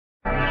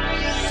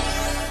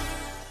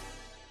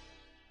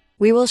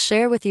We will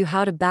share with you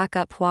how to back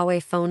up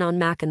Huawei phone on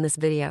Mac in this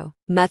video.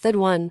 Method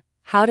 1.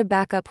 How to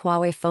back up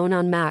Huawei phone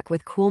on Mac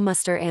with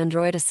Coolmuster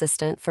Android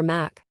Assistant for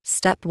Mac.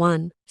 Step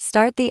 1.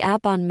 Start the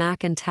app on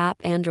Mac and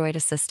tap Android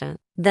Assistant.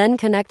 Then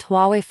connect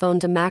Huawei phone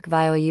to Mac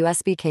via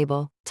USB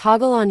cable.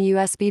 Toggle on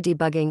USB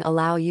debugging.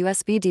 Allow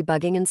USB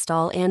debugging.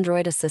 Install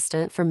Android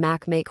Assistant for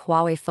Mac. Make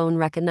Huawei phone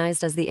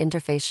recognized as the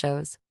interface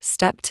shows.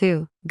 Step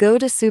 2. Go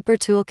to Super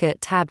Toolkit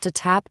tab to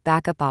tap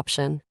Backup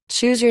option.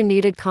 Choose your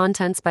needed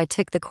contents by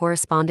tick the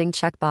corresponding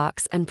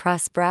checkbox and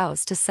press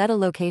Browse to set a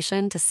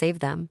location to save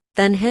them.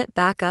 Then hit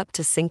Backup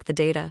to sync the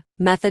data.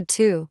 Method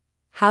 2.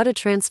 How to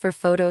transfer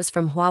photos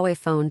from Huawei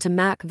phone to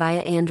Mac via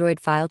Android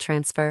file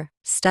transfer.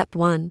 Step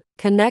 1.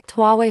 Connect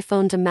Huawei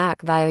phone to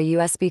Mac via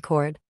USB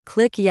cord.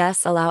 Click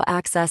Yes, allow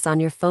access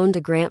on your phone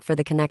to grant for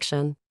the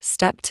connection.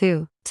 Step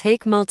 2.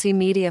 Take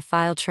multimedia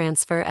file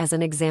transfer as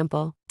an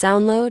example.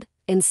 Download,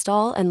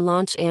 install and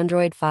launch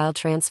Android file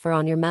transfer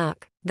on your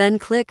Mac. Then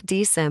click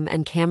DSIM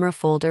and camera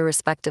folder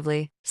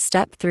respectively.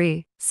 Step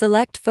 3.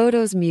 Select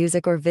photos,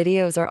 music or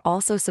videos are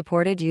also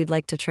supported you'd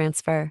like to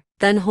transfer.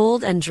 Then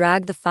hold and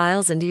drag the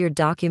files into your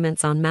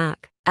documents on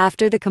Mac.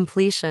 After the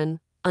completion,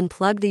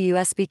 unplug the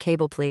USB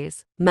cable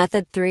please.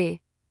 Method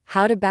 3.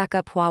 How to back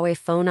up Huawei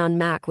phone on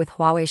Mac with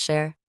Huawei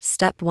Share.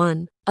 Step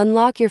 1.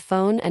 Unlock your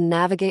phone and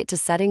navigate to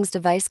Settings,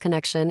 Device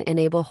Connection.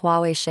 Enable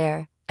Huawei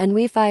Share, and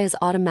Wi-Fi is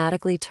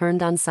automatically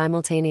turned on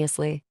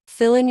simultaneously.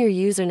 Fill in your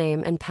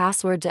username and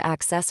password to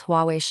access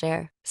Huawei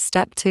Share.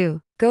 Step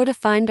 2. Go to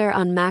Finder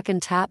on Mac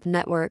and tap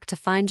Network to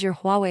find your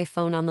Huawei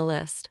phone on the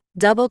list.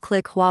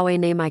 Double-click Huawei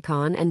name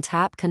icon and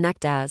tap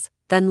Connect As,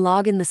 then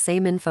log in the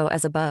same info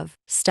as above.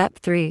 Step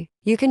 3.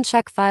 You can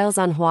check files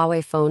on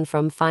Huawei phone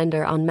from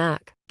Finder on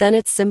Mac. Then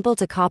it's simple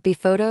to copy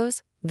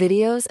photos,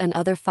 videos and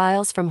other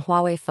files from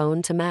Huawei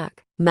phone to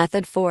Mac.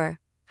 Method 4.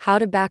 How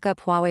to back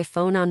up Huawei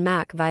phone on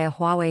Mac via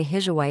Huawei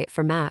HiSuite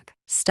for Mac.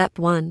 Step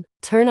 1.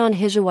 Turn on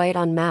HiSuite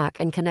on Mac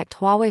and connect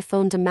Huawei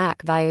phone to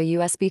Mac via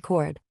USB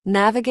cord.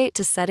 Navigate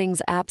to Settings,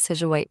 Apps,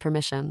 HiSuite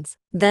Permissions.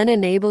 Then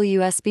enable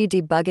USB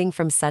debugging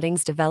from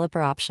Settings,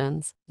 Developer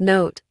Options.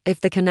 Note, if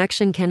the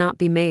connection cannot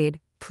be made,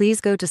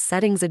 please go to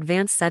Settings,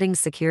 Advanced Settings,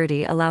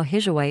 Security. Allow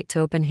HiSuite to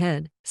open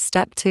HID.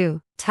 Step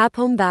 2. Tap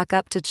Home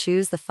Backup to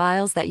choose the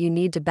files that you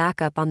need to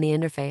back up on the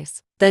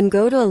interface. Then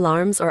go to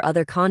Alarms or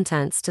Other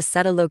Contents to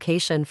set a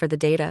location for the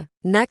data.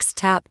 Next,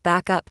 tap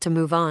Backup to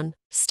move on.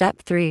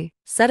 Step 3.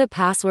 Set a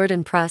password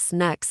and press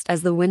Next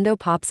as the window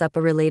pops up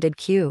a related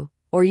queue,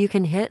 or you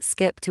can hit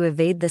Skip to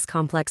evade this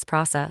complex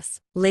process.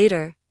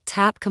 Later,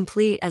 tap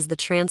Complete as the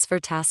transfer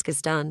task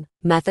is done.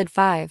 Method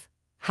 5.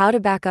 How to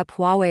back up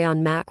Huawei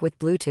on Mac with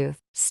Bluetooth.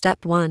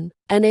 Step 1.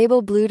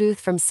 Enable Bluetooth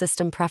from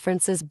System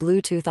Preferences,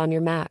 Bluetooth on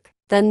your Mac.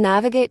 Then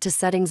navigate to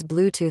Settings,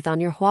 Bluetooth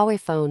on your Huawei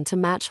phone to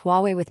match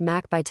Huawei with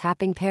Mac by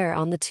tapping Pair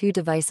on the two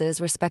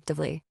devices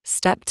respectively.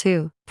 Step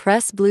 2.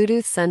 Press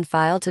Bluetooth Send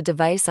File to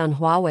Device on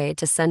Huawei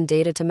to send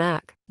data to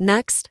Mac.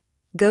 Next,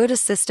 go to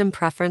System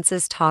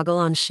Preferences, toggle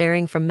on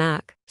Sharing from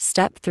Mac.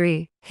 Step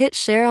 3. Hit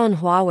Share on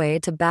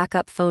Huawei to back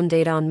up phone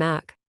data on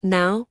Mac.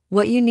 Now,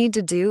 what you need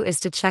to do is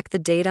to check the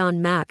data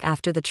on Mac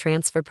after the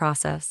transfer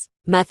process.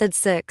 Method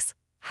 6.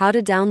 How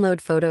to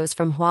download photos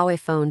from Huawei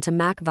phone to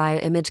Mac via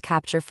Image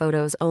Capture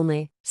Photos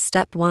only.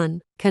 Step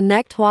 1.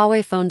 Connect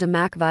Huawei phone to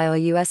Mac via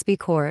USB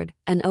cord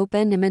and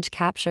open Image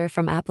Capture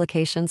from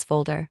Applications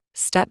folder.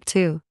 Step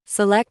 2.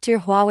 Select your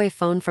Huawei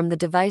phone from the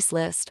device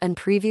list and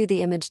preview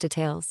the image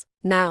details.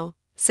 Now,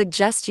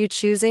 suggest you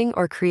choosing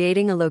or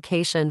creating a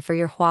location for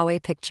your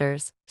Huawei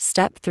pictures.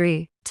 Step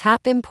 3.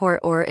 Tap Import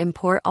or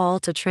Import All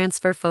to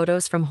transfer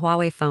photos from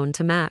Huawei phone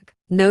to Mac.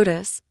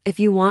 Notice, if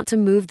you want to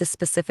move the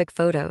specific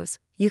photos,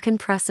 you can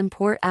press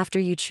Import after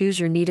you choose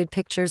your needed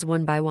pictures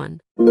one by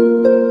one.